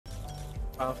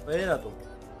看飞了都。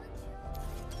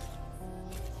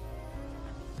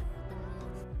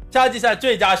夏季赛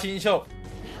最佳新秀。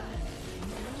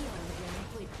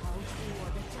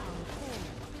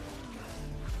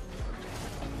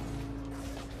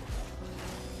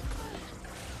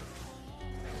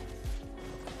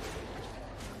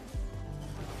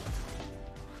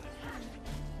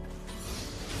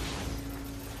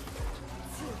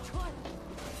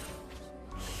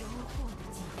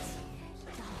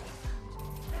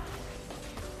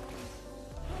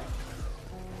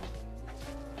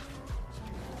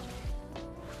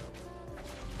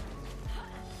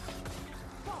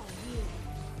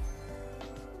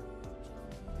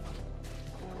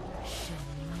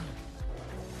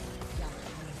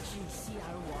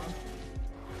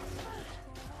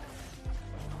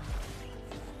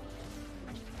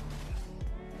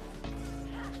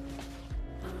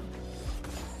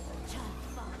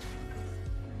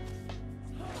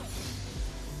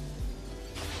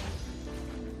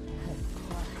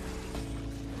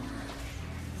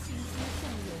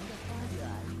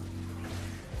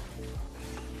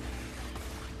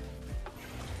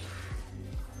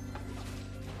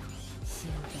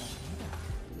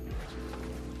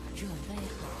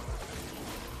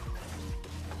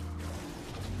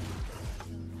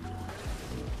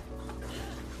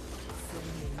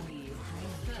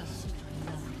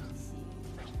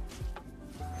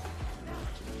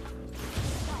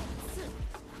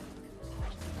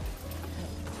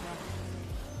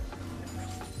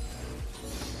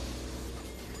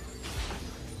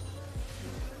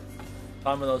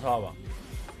 他们都差吧。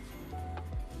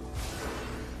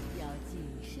要谨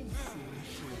慎行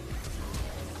事。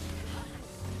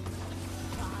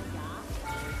发芽，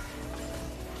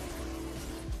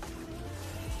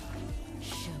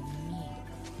生命。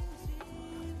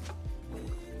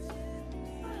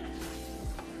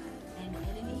An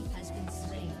enemy has been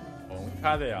slain. 红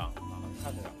开的呀，哪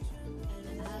开的呀？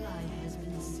 An ally has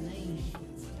been slain.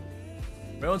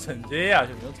 没有惩戒呀，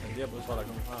就没有惩戒，不是说了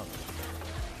更快吗？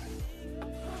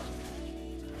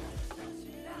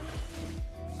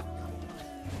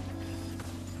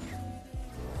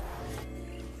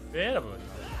 别了不行。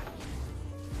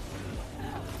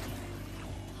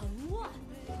横万，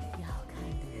要看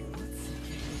得如此。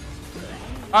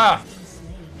啊！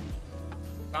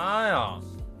干呀！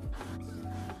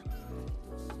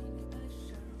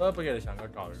这不给他想个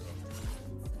搞一个。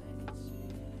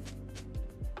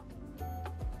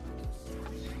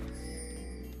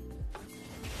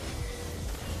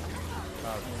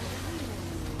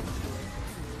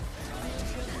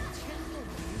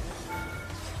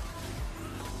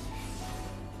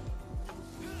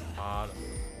妈的，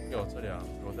有这里啊，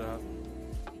有的。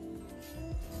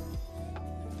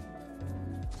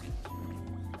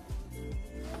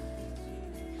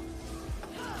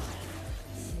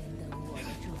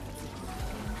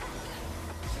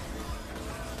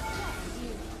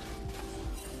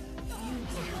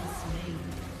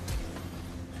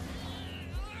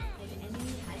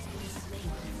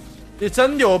你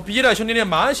真牛逼了，兄弟！你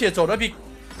慢些走的比。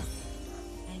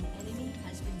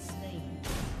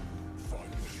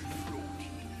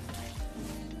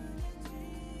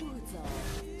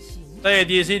 这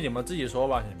ADC 你们自己说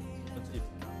吧，你们自己评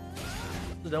价。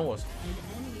是人我是。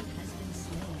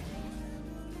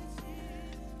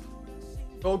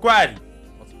都怪你！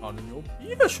我操，你牛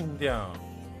逼的兄弟啊！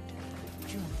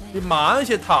你慢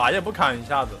些塔也不砍一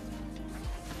下子。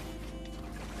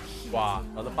哇，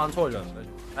老子帮错人了，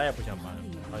他也不想帮，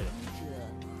哎呀！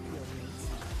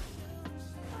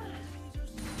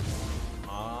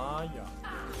哎呀！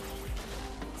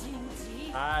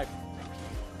太。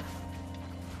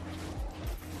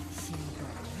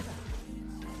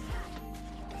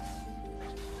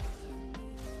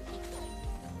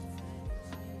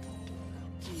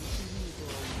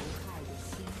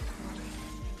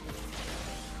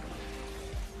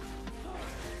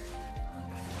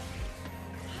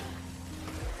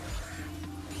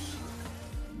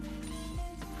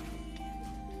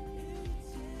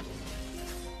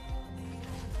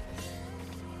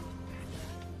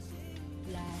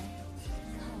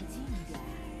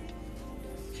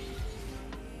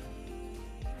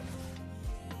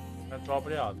 抓不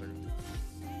了这个，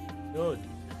就很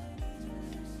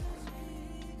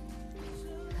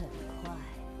快。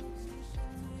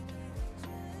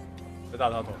别打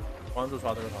他头，关注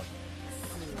刷这个头。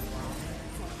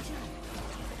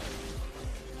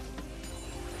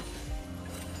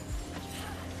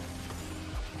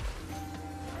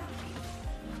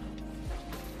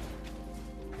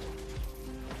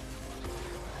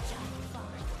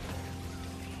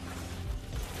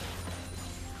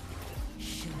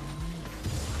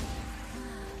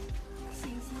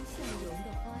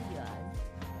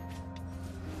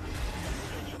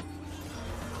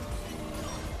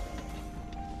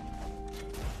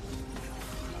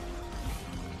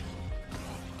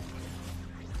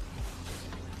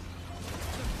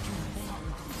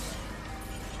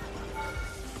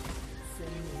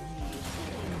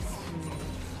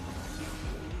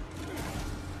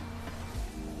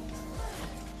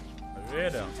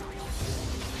的。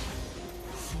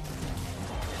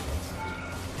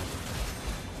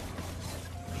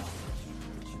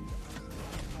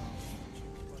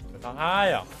伤害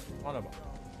呀，放了吧。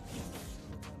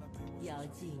要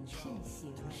谨慎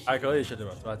行事。还可以，兄弟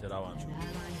们，出来接他玩。 An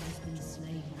ally has been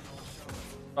slain.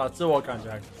 啊，自我感觉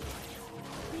还可以。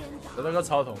这那个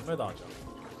草丛没打掉。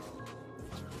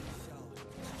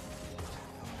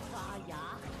发芽。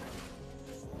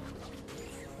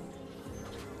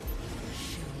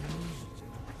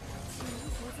潜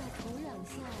伏在土壤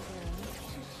下的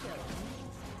是什么？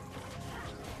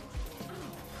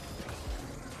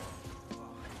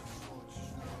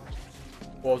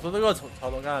 我说这个草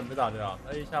丛刚才没打掉，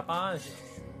那一下半血。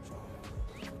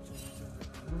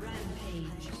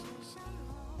 Rampage，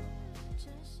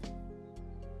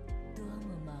 多么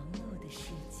忙碌的世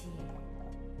界！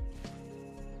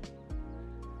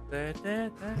对对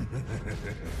对。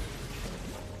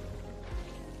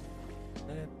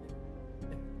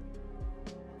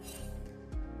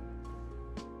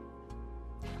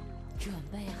准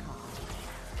备好，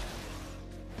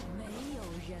没有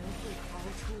人会逃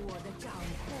出我的掌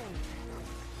控。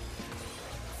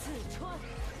刺穿，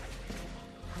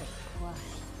很快。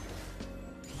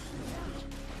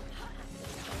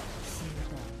 先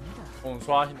等等，猛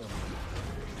刷兄弟们！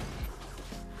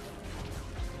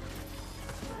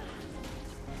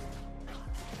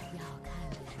要看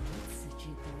的如此之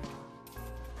多。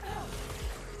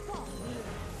爆裂！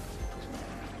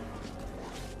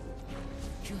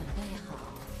准备好。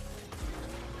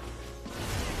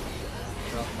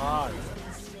他妈的！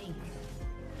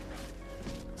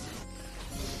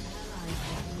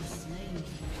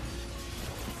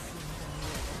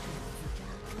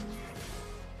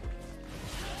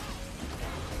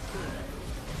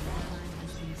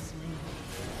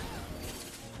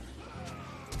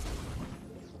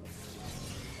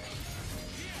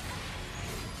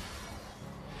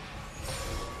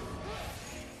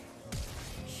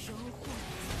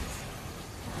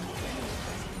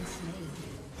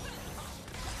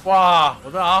 哇，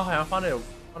我这 R 好像放的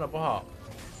不好。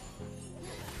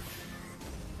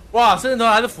哇，摄像头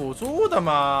还是辅助的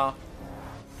吗？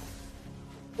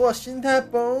我心态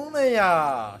崩了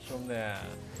呀，兄弟！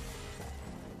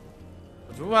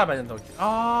辅助还把人头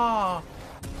啊！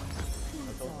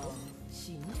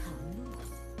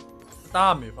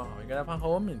大没放好，应该放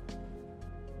后面。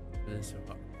真实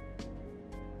话，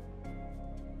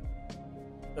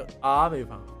这 R 没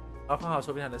放好，R 放好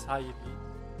说不定还能差一滴。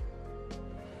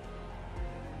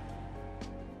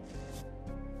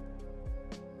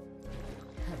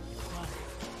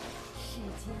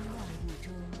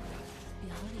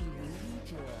 表里如一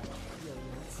者有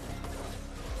几个？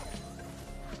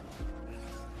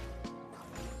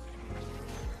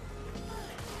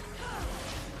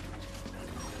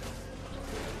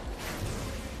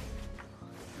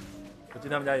我记得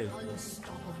他们家也是，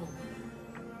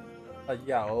他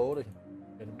1RO的，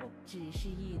没那么猛。只是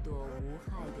一朵无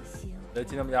害的鲜花。来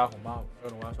记他们家红帽，这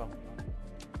个龙王刷红帽，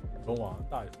龙王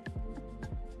大人，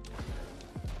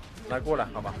来过来，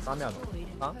好吧，3秒钟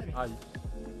，3、2、1，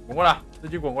滚过来，自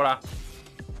己滚过来，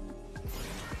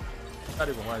带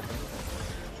你滚过来，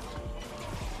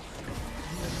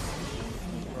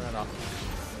过来了，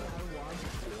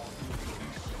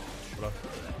好了。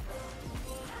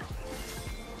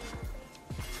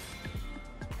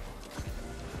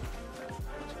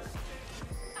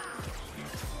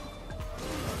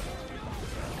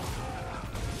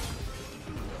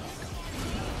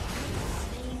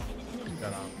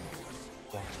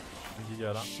 哇，理解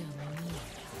了，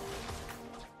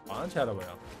玩起来了不要？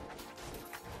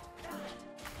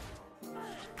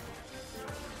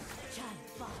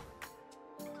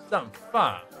绽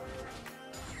放！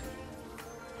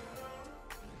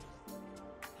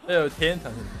这有天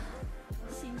堂！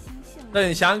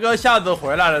等翔哥下次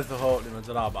回来的时候，你们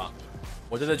知道吧？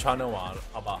我就在全能玩了，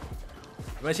好吧？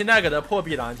你们现在给他破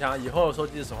壁蓝枪，以后说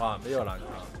句实话，没有蓝枪。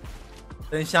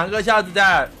等翔哥下次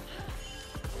再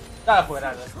回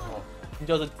来的时候，你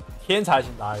就是天才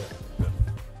型打野，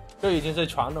就已经是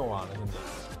全能王了。现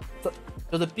在，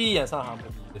这就是闭眼上行不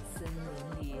敌的。森林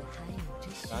里还有着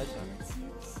许多惊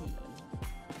喜。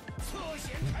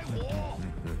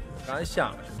敢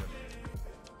想，兄弟们。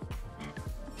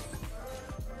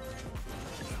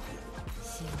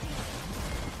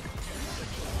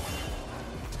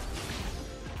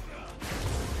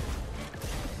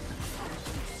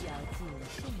要谨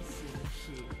慎行事。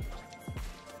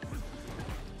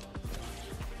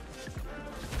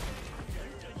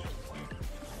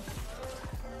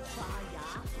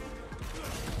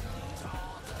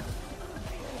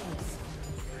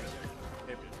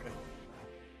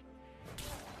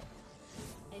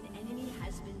 别，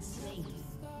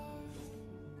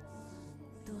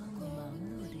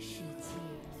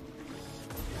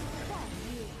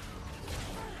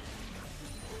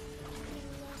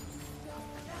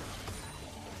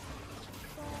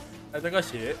哎，这个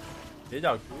鞋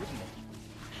叫 good 吗？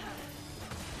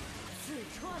刺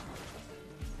穿。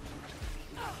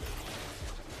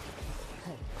很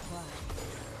快，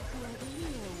我的猎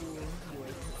物以为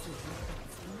他自己很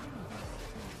聪明，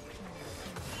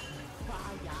发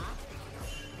芽。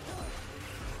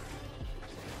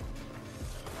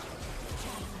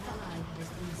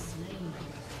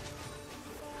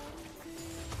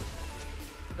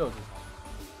就是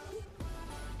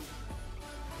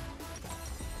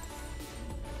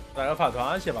来个发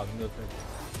团鞋吧，真的退。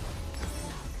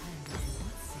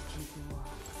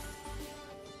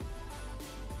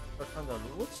要看着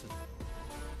如此。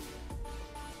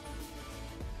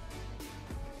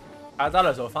开大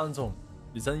的时候放种，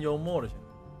你真幽默了，现在。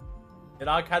给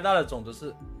大家开大的种子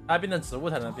是，它变成植物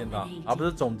才能变大，而不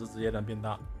是种子直接能变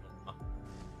大。啊！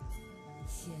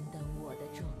先等我的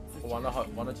种子。我玩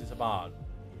了几次把，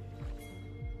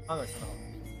看着看着好。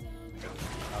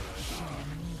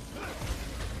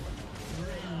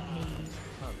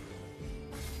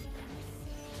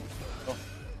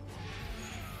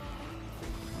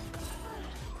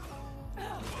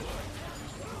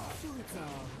速走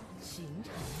寻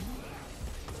常路。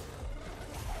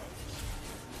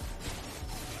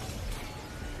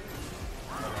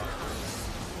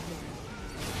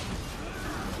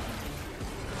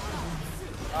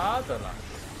啊，得了，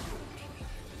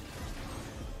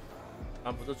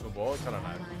俺不是主播看了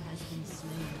来了。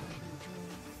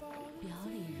表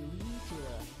里如一者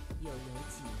又有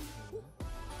几何？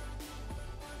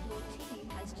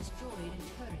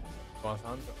往上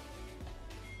走。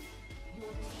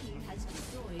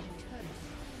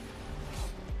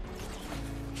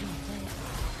准备好。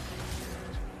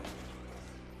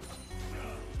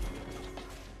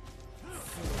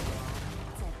死亡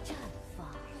在绽放。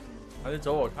还是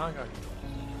走我看看。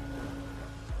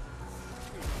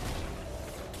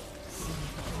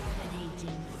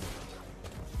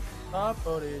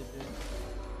Toplane。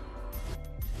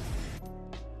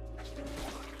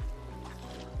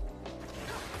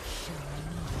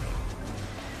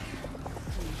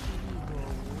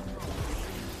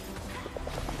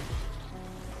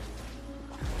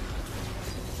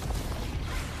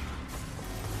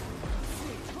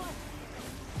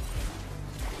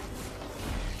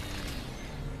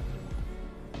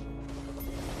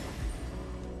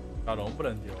小龙不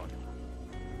能丢啊！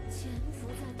潜伏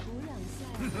在土壤下。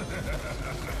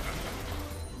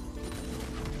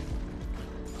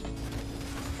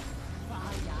发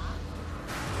芽。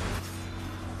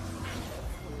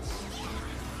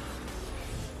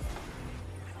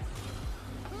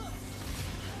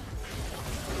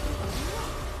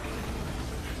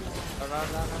来，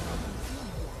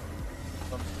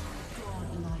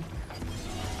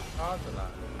他子来。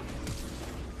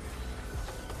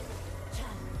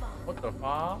What the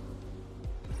fuck？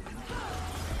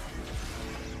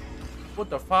 What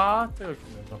the fuck？ 这个可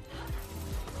能说。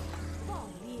爆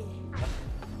裂。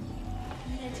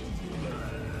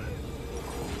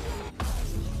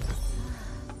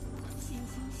欣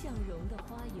欣向荣的花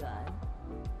园。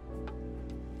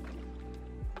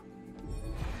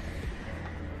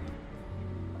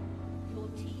Your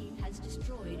team has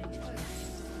destroyed a turret.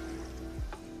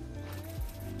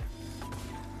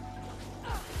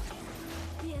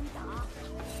 鞭打，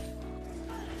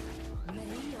没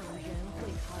有人会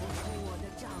逃出我的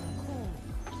掌控。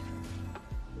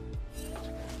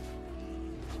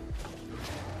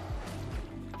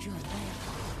准备好。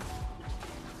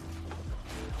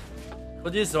说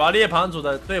句实话，猎旁主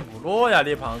的队不弱呀，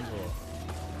猎旁主。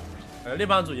猎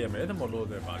旁主也没怎么弱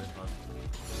对吧？猎旁主。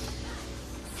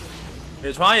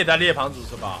北川也在猎旁主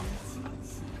是吧？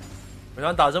北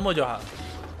川打这么久还。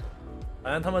好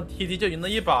像他们 TT 就赢了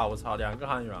一把，我操，2个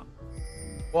韩援，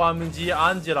亡命机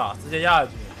安吉了，直接亚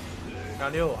军，6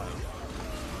还有。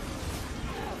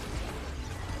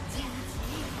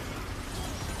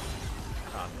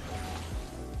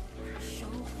收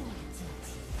获自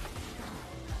己。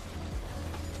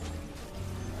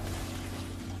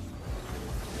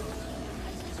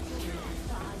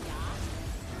发芽。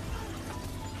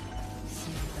先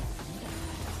等等。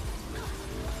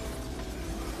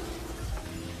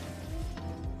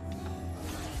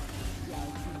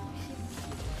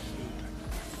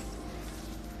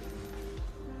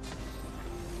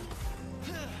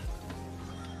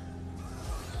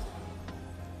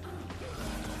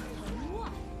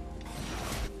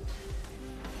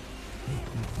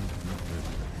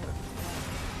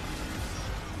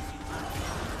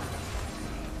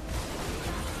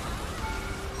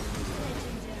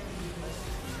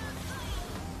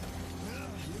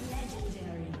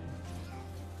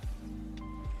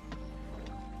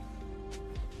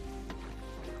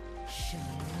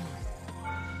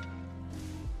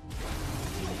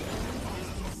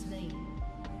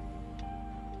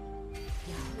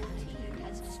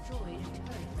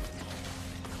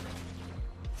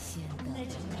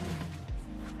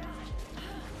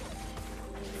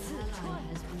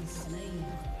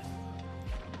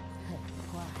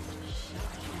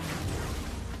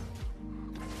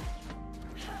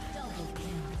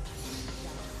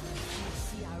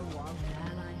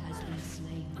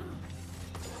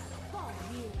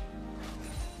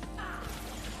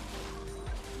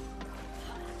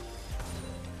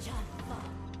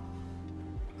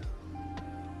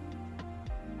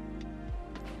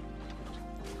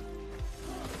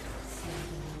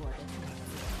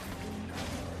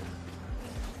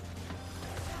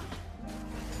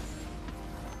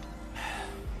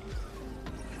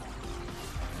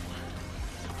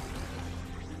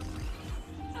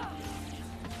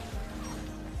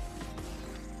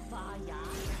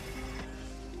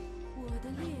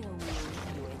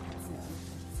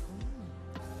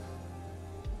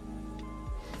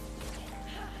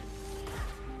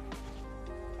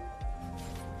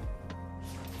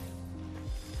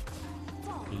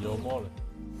幽默了，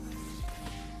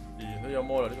你是幽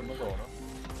默了，你怎么走呢？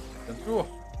忍住，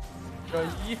这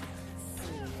一，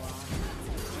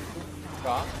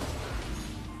啥？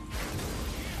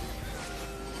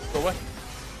走位，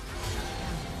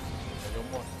幽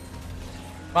默，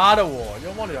妈的我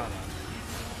幽默了呀！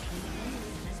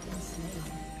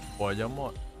我幽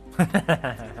默，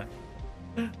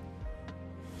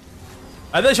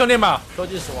哎，这兄弟们，说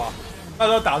句实话，到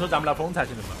时候打出咱们的风采，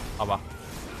兄弟们，好吧？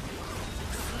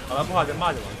好了，不好就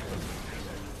骂就完事了。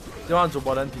希望主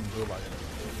播能顶住吧。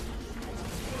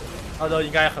到时候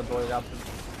应该很多人家喷。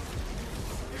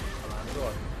好难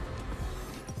做。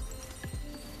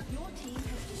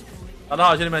打得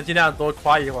好，兄弟们尽量多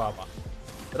夸一会儿吧。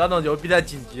有那种牛逼的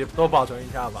紧急多保存一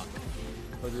下吧。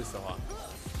说句实话。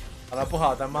好了，不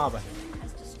好再骂吧。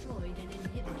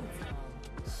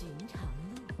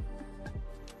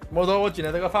摩托我剪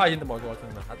了这个发型的摩托，兄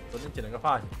弟们，他昨天剪了个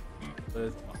发型，说句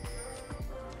实话。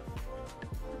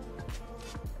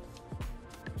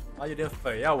啊，有点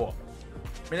肥呀、我，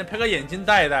明天配个眼镜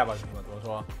戴一戴吧，兄弟们，怎么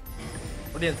说？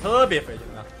我脸特别肥，现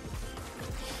在。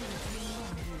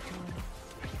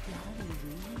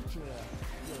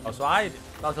好刷一点，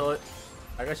到时候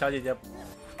来个小姐姐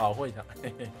保护一下，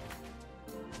嘿嘿。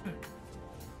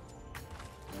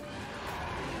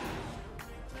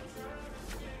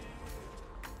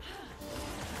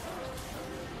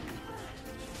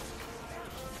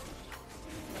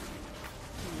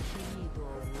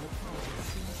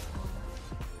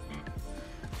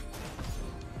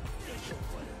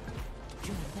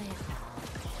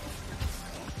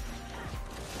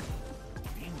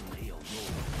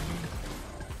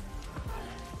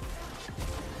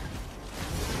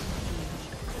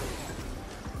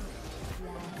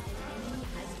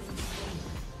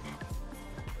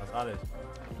啥嘞？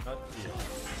啥地？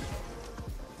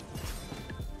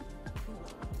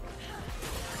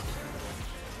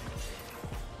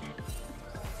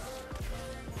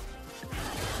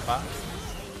啊？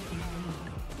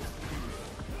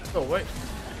走位。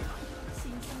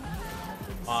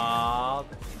啊！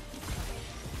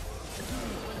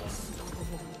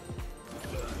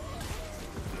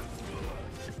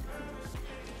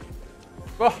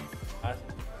不，哎，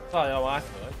这要玩可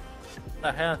以，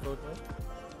在海上走走。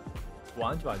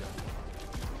玩去吧就。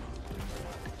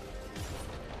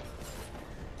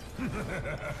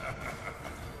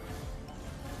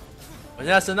我现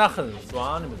在身上很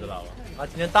酸，你们知道吧？啊，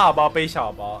今天大包背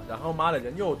小包，然后妈的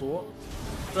人又多，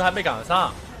这还没赶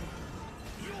上。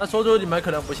那说出你们可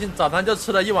能不信，早上就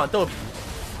吃了一碗豆皮，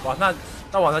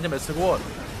到晚上就没吃过了。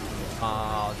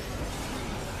啊！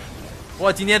不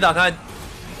过今天早上，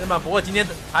对吗？不过今天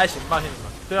还行吧，兄弟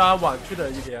们。虽然晚去了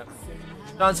一天。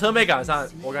虽然车没赶上，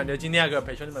我感觉今天可以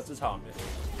陪兄弟们吃炒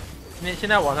面。现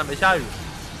在晚上没下雨，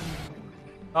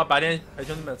然后白天陪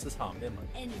兄弟们吃炒面嘛。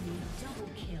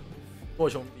做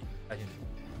兄弟，开心。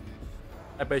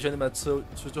还陪兄弟们吃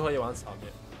最后一碗炒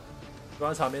面。吃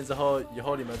完炒面之后，以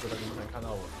后你们只能凌晨看到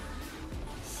我。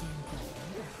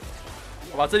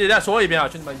我把这里再说一遍啊，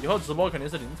兄弟们，以后直播肯定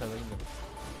是凌晨的，兄弟们。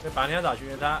因为白天打训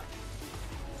练赛，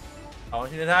打完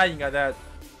训练赛应该在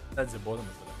直播什么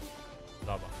之类的，知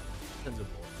道吧？正直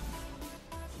播，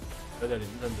有点凌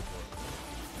晨直播。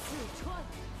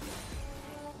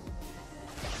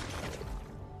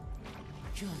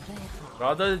主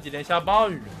要这几天下暴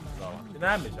雨，知道吧？现在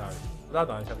还没下雨，不知道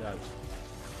早上下不下雨。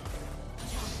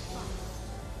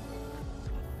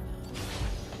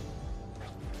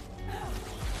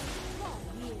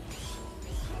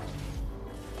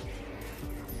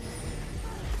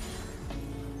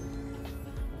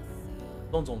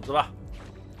种种子吧。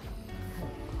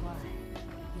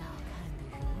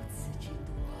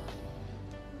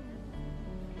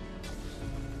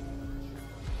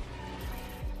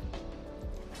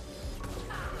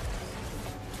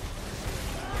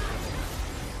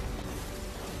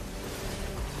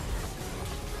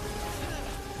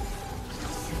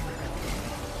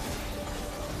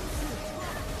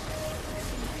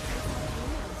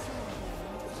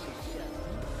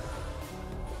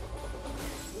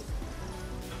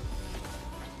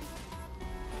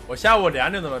我下午2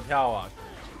点钟的票啊，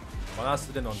晚上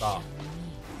10点钟到。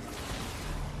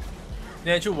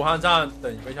今天去武汉站等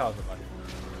1个小时吧，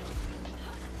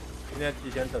今天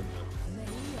提前等着，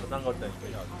我让我等1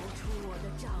个小时。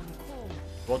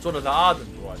我坐的是2等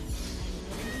座，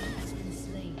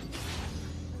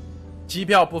机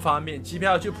票不方便，机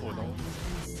票去浦东，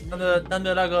但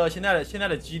是那个现在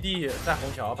的基地在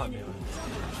虹桥旁边。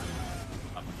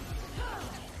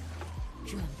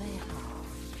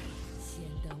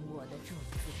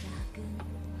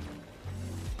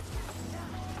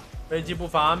飞机不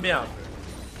方便啊！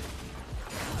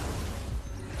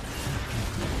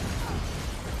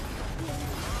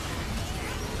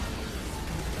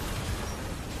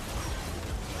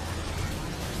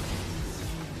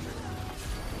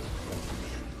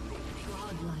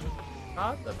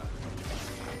他的呢？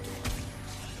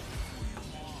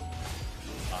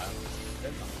啥呀？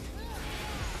天哪！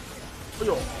哎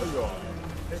呦哎呦，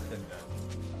太真的！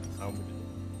啊，我们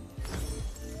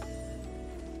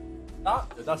打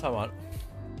就打上完了。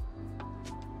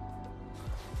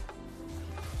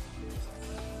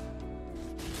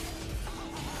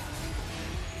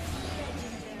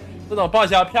这种报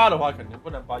销票的话，肯定不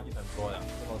能报1等座呀，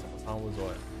这种什么商务座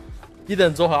呀，1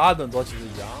等座和2等座其实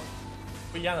一样，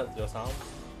不一样的只有商务。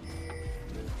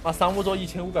那商务座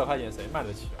1500块钱谁买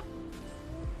得起啊？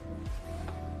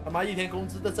他妈一天工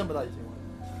资都挣不到1000万。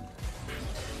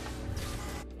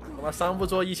他妈商务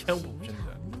座1500，兄弟，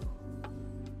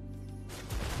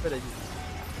没得意思。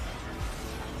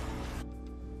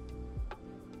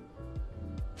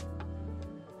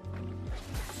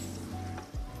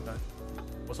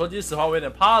我说句实话，我有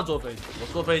点怕坐飞机。我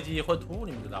坐飞机会吐，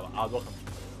你们知道吧？耳朵很不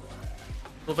舒服。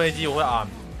坐飞机我会耳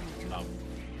鸣，知道吧？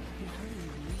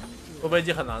坐飞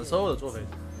机很难受的，坐飞机。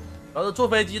然后坐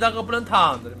飞机那个不能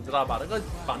躺着，你们知道吧？那个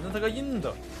反正这个硬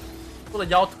的，坐的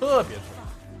腰特别痛。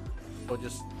说句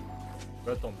实话，不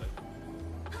要懂的，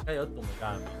应该有懂得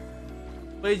干嘛？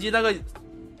飞机那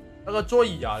个座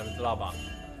椅啊，你们知道吧？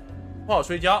不好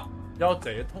睡觉，腰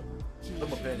贼痛，这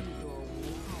么骗你们。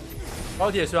高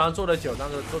铁虽然坐得久，但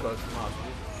是坐得挺好舒服。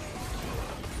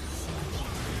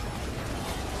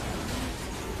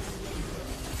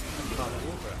挺好舒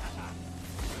服呀。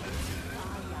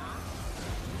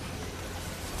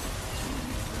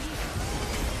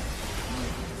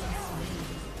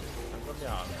3个秒，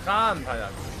干他呀！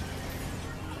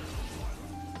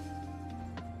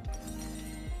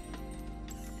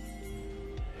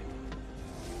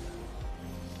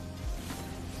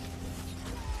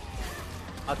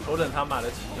头等舱买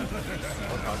得起的，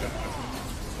我调整。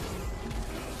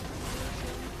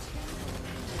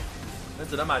那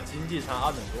只能买经济舱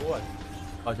2等座呀，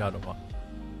报销的话。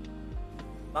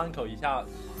单口一下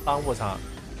商务舱，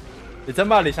你真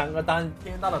把李翔哥当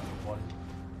天大的主播，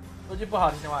说句不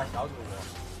好听的话，小主播。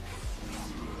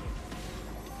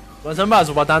我真把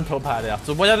主播当头牌的呀，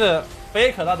主播要是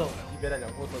fake那种级别的人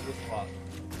物，说句实话，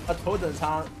他头等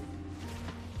舱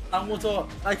商务座，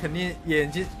那肯定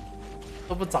眼睛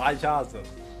都不眨一下子。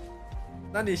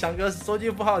那你翔哥说句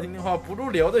不好听的话，不入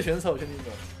流的选手，兄弟们，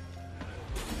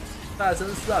这还真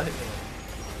是啊，兄弟们，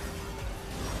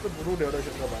是不入流的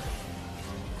选手吧？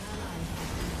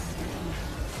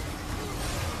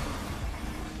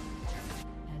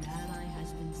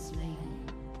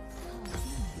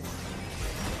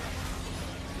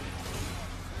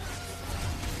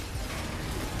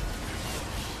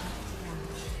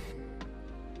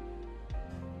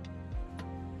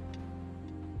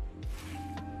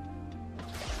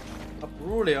不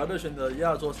入流的选择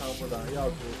要做商务的，要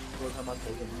做他妈头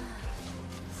等的，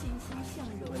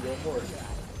幽默一点。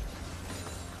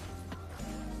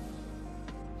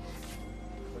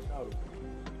我下路。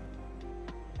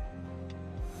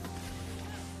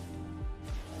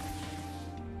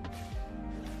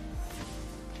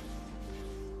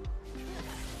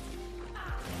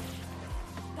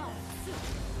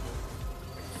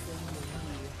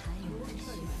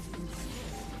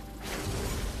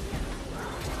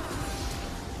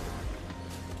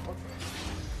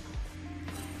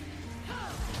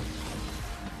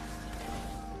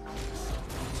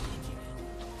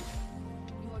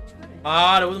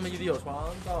妈的，我怎么一直有双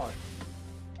刀啊？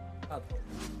下头。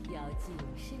要谨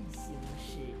慎行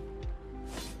事。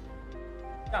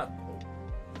下头。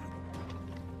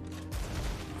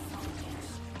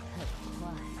很快。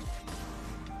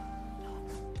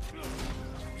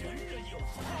人人有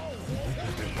好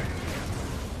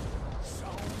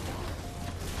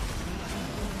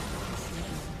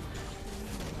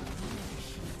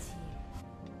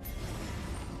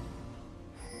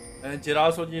杰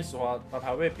拉说句实话，打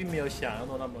排位并没有想象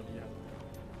中那么厉害。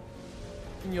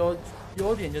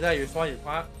优点就在于刷野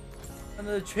快，但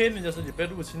是缺点就是你被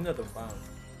入侵了怎么办？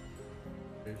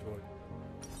所以说，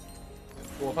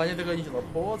我发现这个英雄的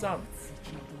破绽，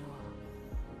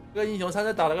这个英雄上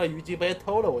次打了个虞姬杯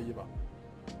偷了我一把，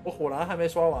我火蓝还没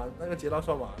刷完，那个杰拉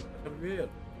刷完了，快越了，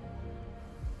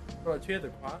说了缺得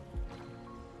快，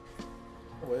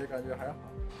我也感觉还好。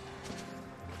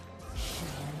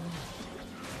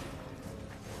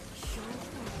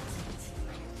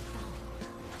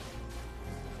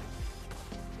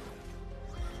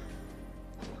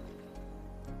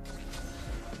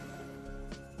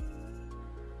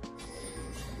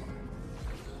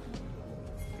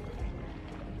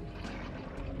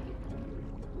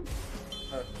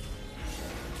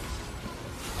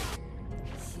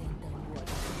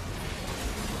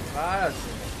哎呀！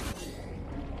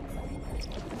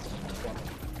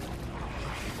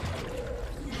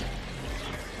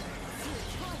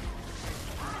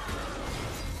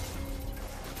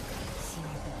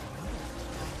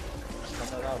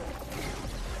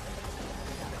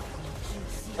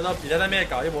到时候比赛上面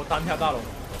搞一波单挑大龙。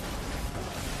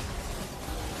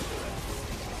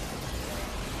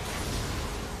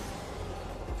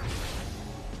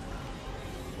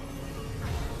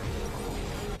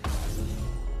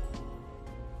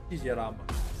季节拉嘛，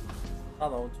大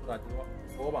龙出来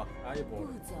多吧，来一波。不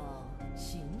走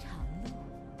寻常路。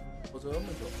不这么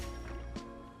久。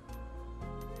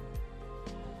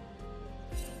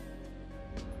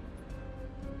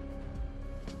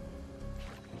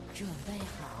准备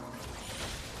好。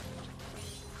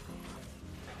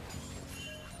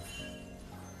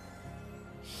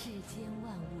世间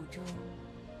万物中，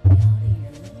表里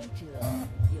如一者，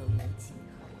又有几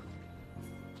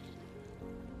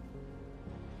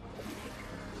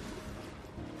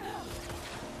何？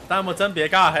弹幕真别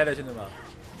尬嗨了，兄弟们！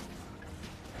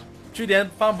去年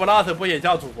放 Blood 不也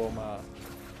叫主播吗？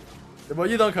有没有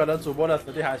一种可能，主播的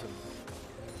实力还行？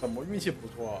怎么运气不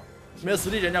错？没有实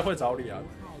力人家会找你啊！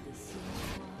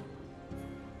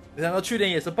你想说去年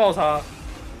也是爆杀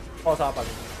把这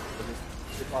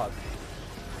挂的，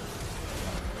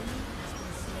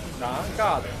难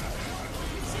尬的。